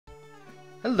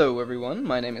Hello everyone,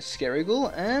 my name is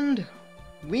Skarmory, and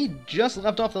we just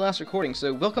left off the last recording,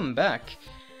 so welcome back.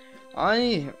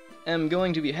 I am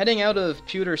going to be heading out of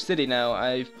Pewter City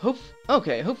now.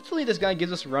 Hopefully this guy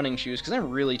gives us running shoes, because I'm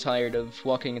really tired of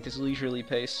walking at this leisurely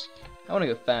pace. I want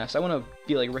to go fast. I want to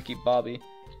be like Ricky Bobby.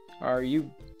 Are you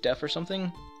deaf or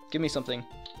something? Give me something.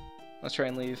 Let's try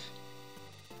and leave.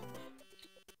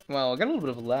 Wow, I got a little bit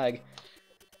of lag.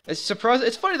 It's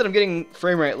funny that I'm getting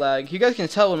frame rate lag. You guys can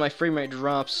tell when my frame rate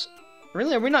drops.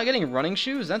 Really, are we not getting running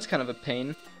shoes? That's kind of a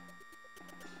pain.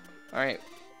 Alright,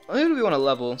 who do we want to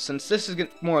level? Since this is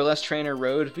more or less Trainer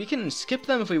Road, we can skip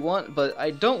them if we want, but I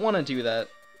don't want to do that.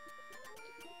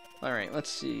 Alright,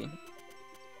 let's see.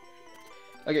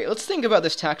 Okay, let's think about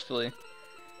this tactfully.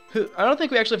 I don't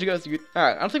think we actually have to go through...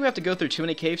 Alright, I don't think we have to go through too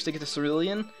many caves to get to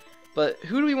Cerulean, but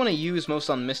who do we want to use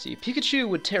most on Misty? Pikachu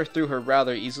would tear through her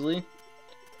rather easily.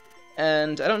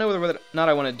 And I don't know whether or not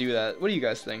I want to do that. What do you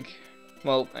guys think?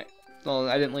 Well,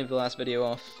 I didn't leave the last video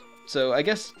off. So I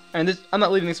guess... I'm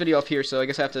not leaving this video off here, so I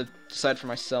guess I have to decide for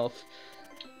myself.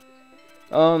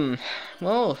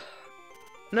 Well...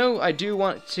 No, I do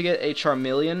want to get a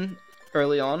Charmeleon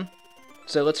early on.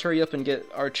 So let's hurry up and get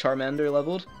our Charmander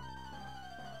leveled.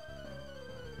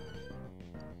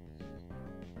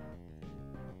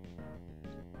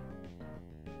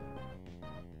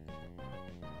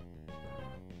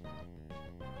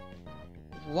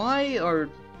 Why are...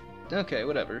 Okay,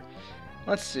 whatever.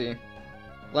 Let's see.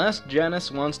 Last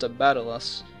Janus wants to battle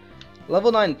us.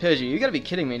 Level 9 Pidgey, you gotta be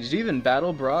kidding me. Did you even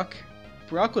battle Brock?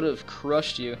 Brock would have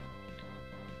crushed you.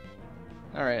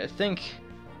 Alright, I think...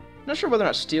 I'm not sure whether or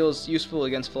not Steel is useful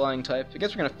against Flying type. I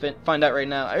guess we're gonna find out right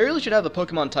now. I really should have the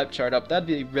Pokemon type chart up. That'd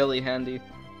be really handy.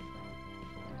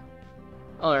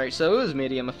 Alright, so it was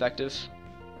medium effective.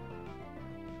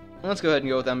 Let's go ahead and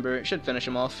go with Ember. It should finish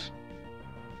him off.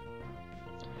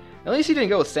 At least he didn't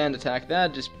go with Sand Attack.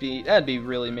 That'd be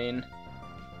really mean.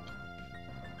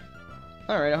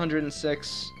 Alright,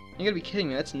 106. You gotta be kidding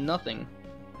me, that's nothing.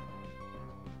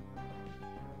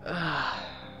 I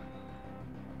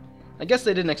guess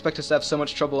they didn't expect us to have so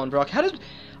much trouble on Brock.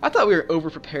 I thought we were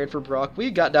over-prepared for Brock.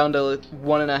 We got down to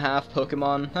 1.5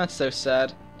 Pokemon. That's so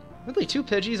sad. Really, 2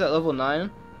 Pidgeys at level 9?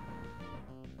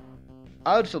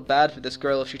 I would feel bad for this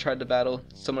girl if she tried to battle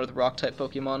someone with Rock-type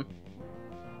Pokemon.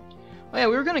 Oh yeah,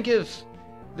 we were gonna give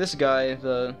this guy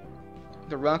the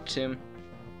Rock Tomb.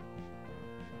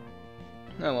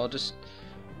 Oh well, just...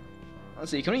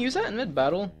 Let's see, can we use that in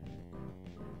mid-battle?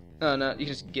 Oh no, you can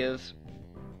just give.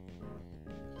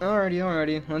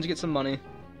 Alrighty, let's get some money.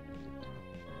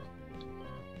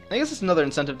 I guess it's another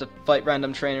incentive to fight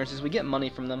random trainers, is we get money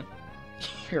from them.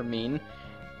 You're mean.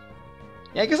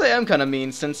 Yeah, I guess I am kinda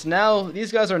mean, since now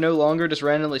these guys are no longer just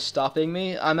randomly stopping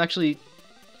me. I'm actually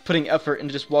putting effort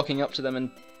into just walking up to them and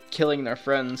killing their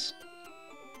friends.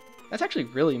 That's actually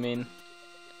really mean.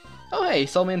 Oh hey, he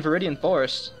saw me in Viridian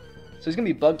Forest. So he's gonna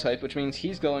be bug type, which means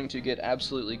he's going to get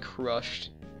absolutely crushed.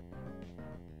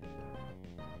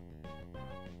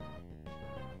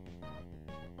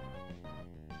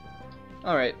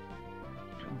 Alright.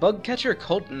 Bug catcher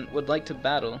Colton would like to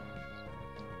battle.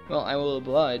 Well, I will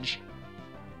oblige.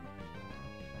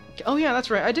 Oh yeah, that's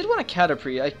right. I did want a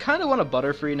Caterpie. I kind of want a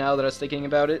Butterfree now that I was thinking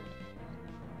about it.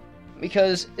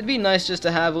 Because it'd be nice just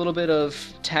to have a little bit of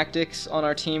tactics on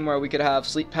our team where we could have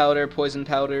Sleep Powder, Poison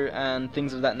Powder, and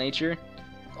things of that nature.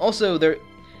 Also, I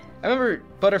remember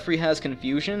Butterfree has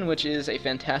Confusion, which is a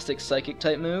fantastic Psychic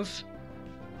type move.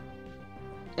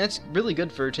 And it's really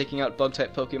good for taking out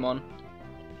Bug-type Pokemon.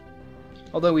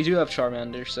 Although we do have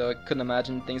Charmander, so I couldn't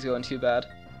imagine things going too bad.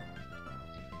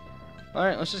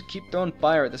 Alright, let's just keep throwing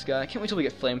fire at this guy. I can't wait till we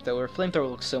get Flamethrower.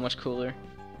 Flamethrower looks so much cooler.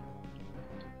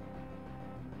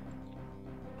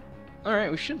 Alright,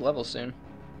 we should level soon.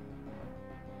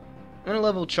 I'm gonna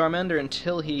level Charmander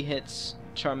until he hits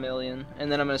Charmeleon, and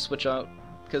then I'm gonna switch out.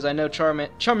 Because I know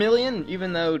Charmeleon,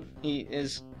 even though he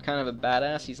is kind of a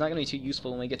badass, he's not gonna be too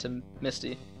useful when we get to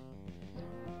Misty.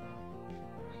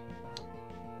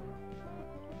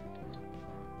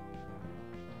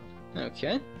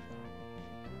 Okay.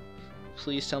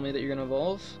 Please tell me that you're gonna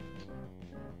evolve.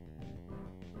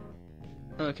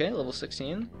 Okay, level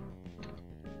 16.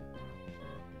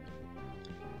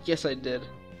 Yes, I did.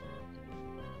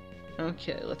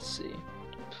 Okay, let's see.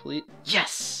 Please.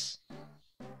 Yes!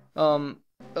 Oh,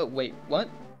 wait, what?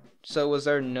 So was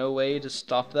there no way to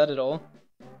stop that at all?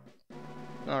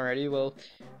 Alrighty, well,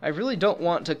 I really don't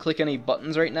want to click any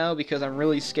buttons right now because I'm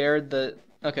really scared that...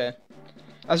 Okay.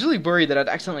 I was really worried that I'd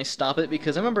accidentally stop it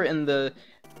because I remember in the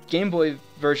Game Boy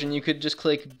version you could just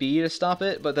click B to stop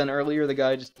it, but then earlier the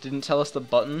guy just didn't tell us the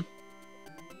button.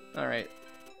 Alright.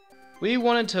 We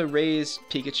wanted to raise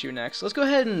Pikachu next. Let's go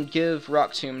ahead and give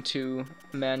Rock Tomb to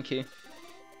Mankey.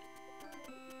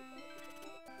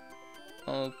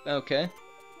 Oh, okay.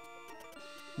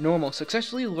 Normal.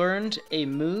 Successfully learned a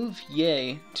move.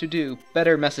 Yay. To do.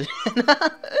 Better message.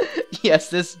 Yes,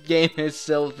 this game is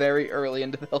still very early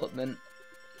in development.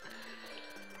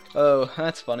 Oh,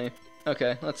 that's funny.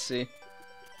 Okay, let's see.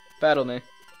 Battle me.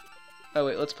 Oh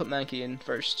wait, let's put Mankey in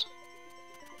first.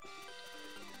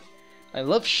 I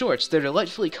love shorts. They're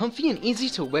delightfully comfy and easy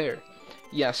to wear.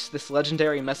 Yes, this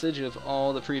legendary message of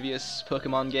all the previous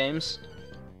Pokemon games.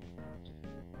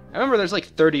 I remember there's like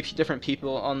 30 different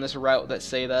people on this route that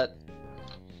say that.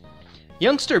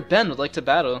 Youngster Ben would like to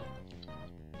battle.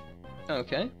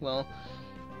 Okay, well,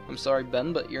 I'm sorry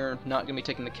Ben, but you're not going to be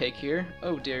taking the cake here.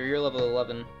 Oh dear, you're level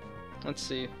 11. Let's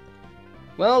see.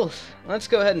 Well, let's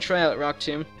go ahead and try out Rock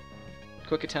Tomb.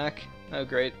 Quick attack. Oh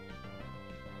great.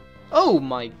 Oh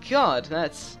my god,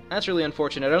 that's really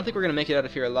unfortunate. I don't think we're going to make it out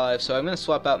of here alive, so I'm going to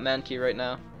swap out Mankey right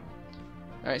now.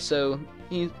 Alright, so,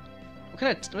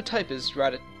 what type is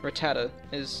Rattata?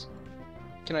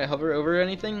 Can I hover over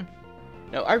anything?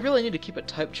 No, I really need to keep a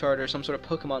type chart or some sort of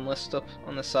Pokemon list up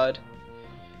on the side.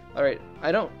 Alright,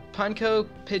 Pineco,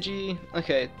 Pidgey,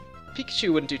 okay,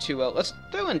 Pikachu wouldn't do too well. Let's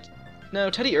throw in, no,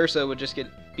 Teddy Ursa would just get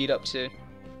beat up too.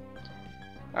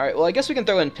 Alright, well I guess we can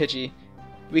throw in Pidgey.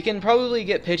 We can probably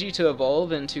get Pidgey to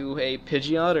evolve into a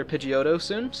Pidgeot or Pidgeotto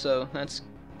soon, so that's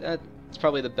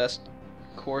probably the best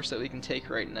course that we can take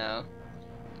right now.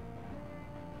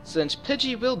 Since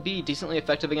Pidgey will be decently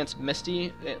effective against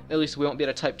Misty, at least we won't be at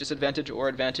a type disadvantage or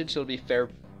advantage, so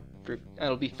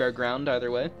it'll be fair ground either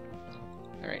way.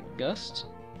 Alright, Gust.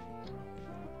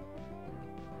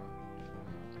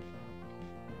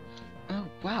 Oh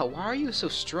wow, why are you so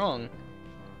strong?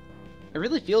 It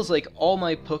really feels like all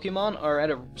my Pokemon are at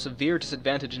a severe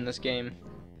disadvantage in this game.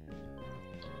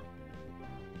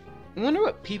 I wonder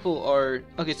what people are...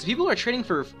 Okay, so people are trading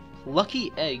for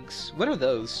lucky eggs. What are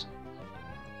those?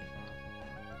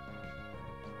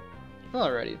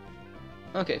 Alrighty.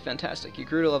 Okay, fantastic. You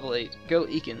grew to level 8. Go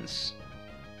Ekans.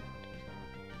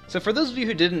 So for those of you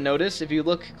who didn't notice, if you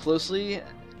look closely,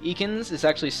 Ekans is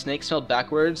actually snake spelled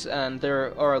backwards, and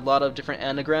there are a lot of different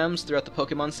anagrams throughout the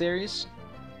Pokemon series.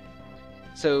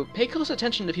 So pay close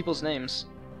attention to people's names.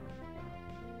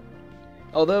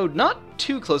 Although not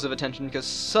too close of attention,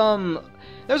 because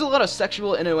there's a lot of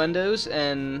sexual innuendos,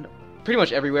 and pretty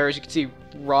much everywhere. As you can see,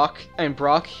 Brock,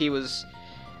 he was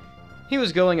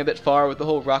going a bit far with the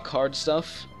whole rock hard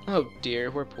stuff. Oh dear,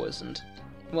 we're poisoned.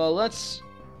 Well, let's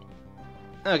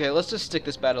just stick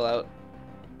this battle out.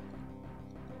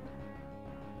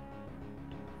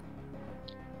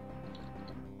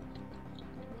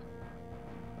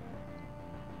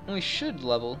 We should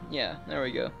level. Yeah, there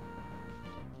we go.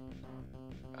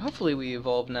 Hopefully we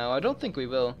evolve now. I don't think we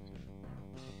will.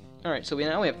 Alright, so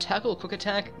now we have Tackle, Quick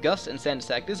Attack, Gust, and Sand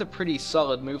Attack. This is a pretty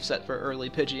solid moveset for early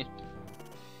Pidgey.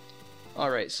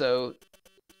 Alright, so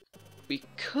we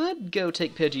could go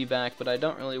take Pidgey back, but I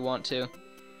don't really want to.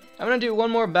 I'm going to do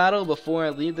one more battle before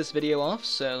I leave this video off,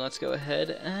 so let's go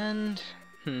ahead and...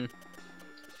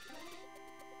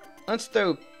 Let's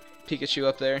throw Pikachu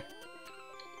up there.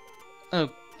 Oh,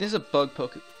 this is a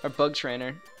bug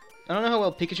trainer. I don't know how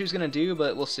well Pikachu's gonna do,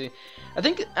 but we'll see. I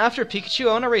think after Pikachu,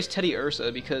 I want to raise Teddy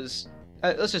Ursa because,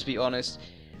 let's just be honest,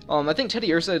 I think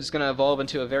Teddy Ursa is gonna evolve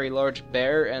into a very large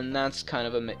bear, and that's kind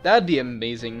of that'd be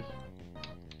amazing.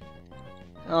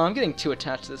 Oh, I'm getting too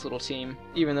attached to this little team,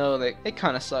 even though it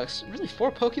kind of sucks. Really,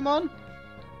 4 Pokemon?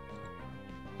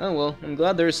 Oh well, I'm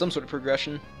glad there is some sort of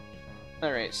progression.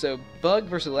 Alright, so Bug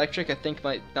versus Electric I think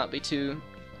might not be too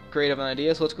great of an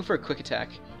idea, so let's go for a Quick Attack.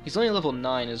 He's only level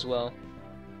 9 as well.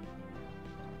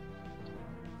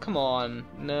 Come on,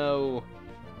 no.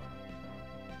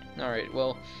 Alright,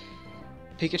 well,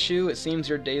 Pikachu, it seems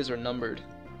your days are numbered.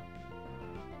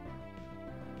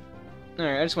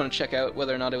 Alright, I just want to check out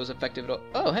whether or not it was effective at all.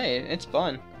 Oh, hey, it's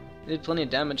fine. It did plenty of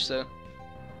damage, so...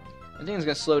 I think it's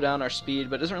going to slow down our speed,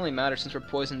 but it doesn't really matter since we're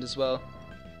poisoned as well.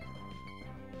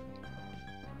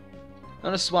 I'm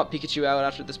going to swap Pikachu out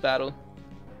after this battle.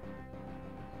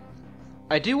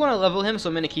 I do want to level him, so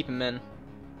I'm going to keep him in.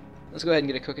 Let's go ahead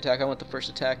and get a Quick Attack. I want the first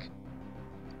attack.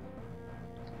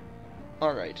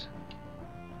 Alright.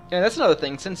 Yeah, that's another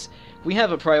thing. Since we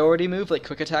have a priority move like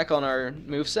Quick Attack on our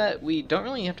moveset, we don't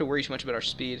really have to worry too much about our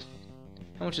speed.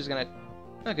 How much is going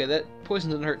to... Okay, that poison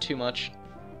doesn't hurt too much.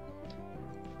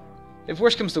 If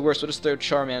worse comes to worse, we'll just throw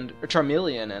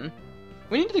Charmeleon in.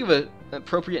 We need to think of an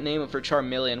appropriate name for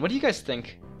Charmeleon. What do you guys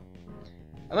think?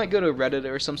 I might go to Reddit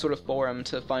or some sort of forum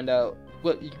to find out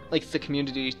what the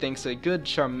community thinks a good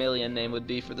Charmeleon name would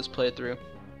be for this playthrough.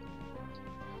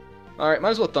 Alright, might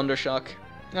as well Thunder Shock.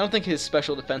 I don't think his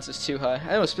special defense is too high.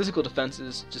 I know his physical defense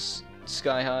is just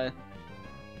sky high.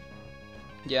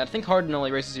 Yeah, I think Harden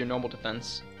only raises your normal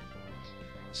defense.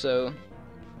 So,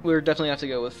 we're definitely have to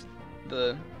go with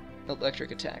the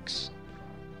electric attacks.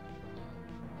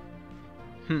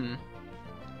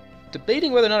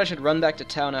 Debating whether or not I should run back to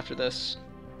town after this.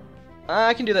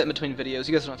 I can do that in between videos.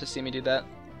 You guys don't have to see me do that.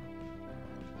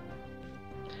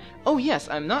 Oh yes,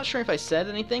 I'm not sure if I said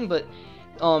anything, but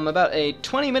about a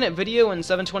 20-minute video in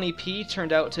 720p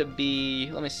turned out to be,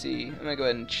 let me see, I'm gonna go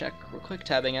ahead and check real quick,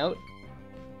 tabbing out,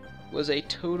 was a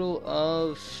total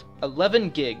of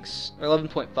 11 gigs, or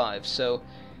 11.5, so,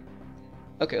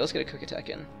 okay, let's get a quick attack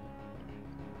in.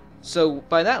 So,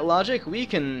 by that logic, we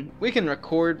can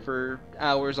record for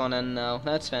hours on end now.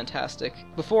 That's fantastic.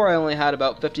 Before, I only had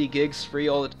about 50 gigs free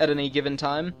at any given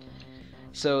time,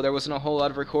 so there wasn't a whole lot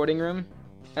of recording room.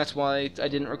 That's why I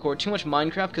didn't record too much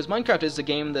Minecraft, because Minecraft is a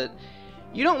game that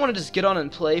you don't want to just get on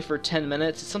and play for 10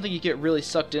 minutes. It's something you get really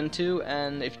sucked into,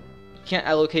 and if you can't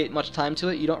allocate much time to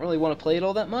it, you don't really want to play it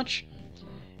all that much.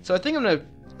 So I think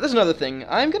there's another thing.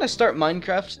 I'm gonna start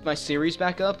Minecraft, my series,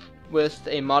 back up with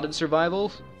a modded survival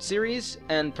series,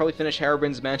 and probably finish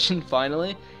Herobrine's Mansion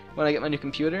finally, when I get my new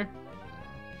computer.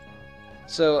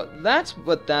 So that's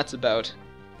what that's about.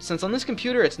 Since on this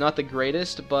computer it's not the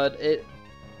greatest, but it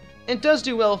does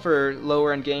do well for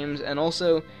lower end games, and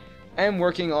also I'm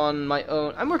working on my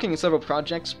own. I'm working on several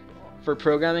projects for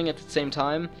programming at the same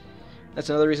time. That's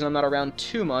another reason I'm not around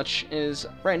too much, is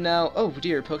right now, oh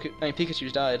dear,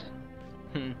 Pikachu's died.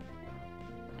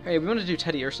 Hey, we want to do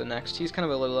Teddy Ursa next. He's kind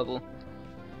of a low level.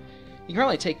 You can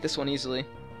probably take this one easily.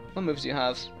 What moves do you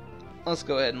have? Let's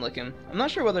go ahead and lick him. I'm not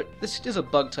sure whether this is a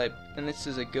bug type, and this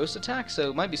is a ghost attack,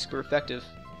 so it might be super effective.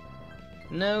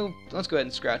 No, let's go ahead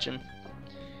and scratch him.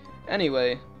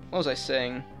 Anyway, what was I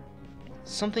saying?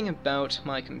 Something about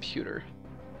my computer.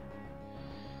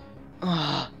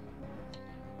 Ah.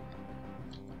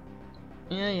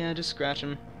 Yeah, just scratch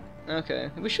him.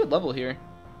 Okay, we should level here.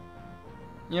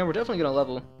 Yeah, we're definitely gonna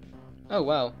level. Oh,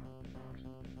 wow.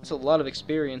 That's a lot of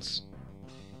experience.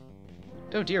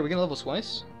 Oh dear, we're gonna level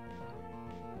twice?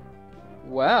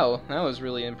 Wow, that was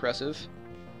really impressive.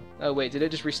 Oh wait, did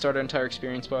it just restart our entire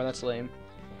experience bar? That's lame.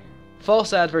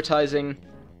 False advertising.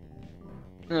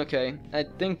 Okay, I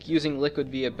think using Lick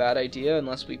would be a bad idea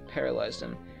unless we paralyzed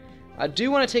him. I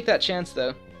do want to take that chance,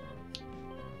 though.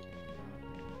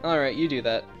 Alright, you do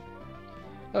that.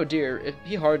 Oh dear, if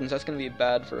he hardens, that's going to be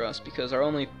bad for us, because our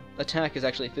only attack is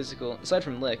actually physical, aside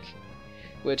from Lick,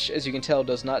 which, as you can tell,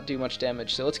 does not do much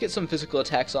damage. So let's get some physical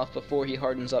attacks off before he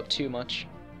hardens up too much.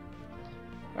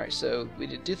 Alright, so we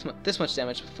did this much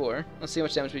damage before. Let's see how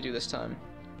much damage we do this time.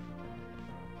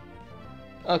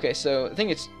 Okay, so I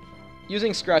think it's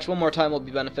using Scratch one more time will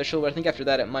be beneficial, but I think after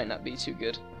that it might not be too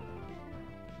good.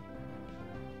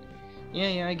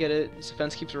 Yeah, I get it. His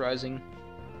defense keeps rising.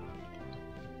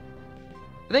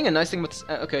 I think a nice thing with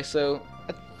okay, so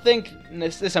I think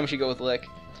this time we should go with Lick.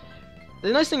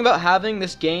 The nice thing about having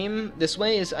this game this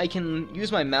way is I can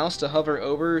use my mouse to hover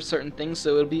over certain things,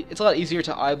 so it's a lot easier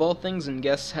to eyeball things and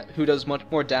guess who does much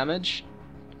more damage.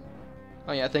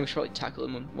 Oh yeah, I think we should probably tackle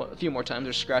him a few more times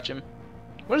or scratch him.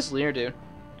 What does Leer do?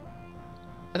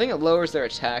 I think it lowers their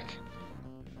attack.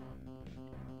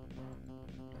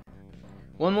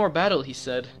 One more battle, he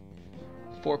said.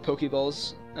 4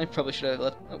 Pokeballs. I probably should have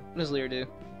left. Oh, what does Leer do?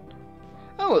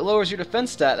 Oh, it lowers your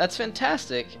defense stat. That's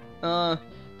fantastic. But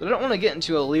I don't want to get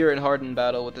into a Leer and Harden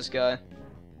battle with this guy.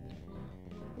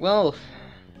 Well,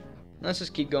 let's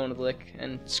just keep going with Lick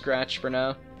and Scratch for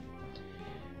now.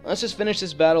 Let's just finish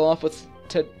this battle off with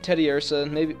Teddy Ursa.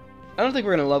 Maybe I don't think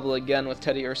we're gonna level again with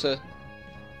Teddy Ursa.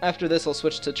 After this, I'll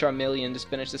switch to Charmeleon to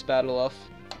finish this battle off.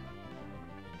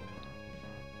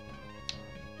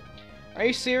 Are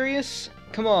you serious?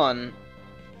 Come on.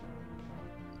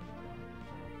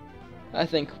 I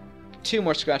think 2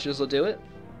 more scratches will do it.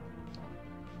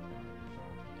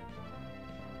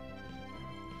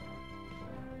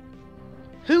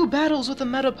 Who battles with a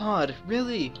Metapod?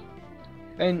 Really?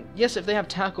 And yes, if they have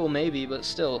tackle, maybe, but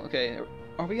still. Okay,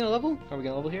 are we gonna level? Are we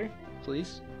gonna level here?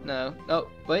 Please? No. Oh,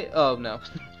 wait. Oh, no.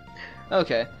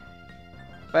 Okay.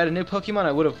 If I had a new Pokemon,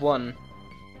 I would have won.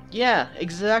 Yeah,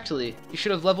 exactly. You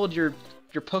should have leveled your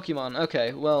Pokemon.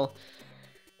 Okay, well.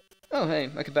 Oh, hey,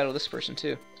 I could battle this person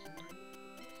too.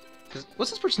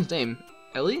 What's this person's name?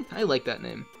 Ellie? I like that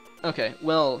name. Okay,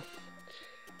 well.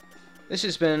 This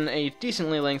has been a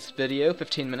decently length video,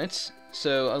 15 minutes.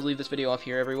 So I'll leave this video off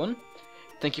here, everyone.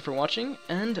 Thank you for watching,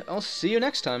 and I'll see you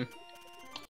next time.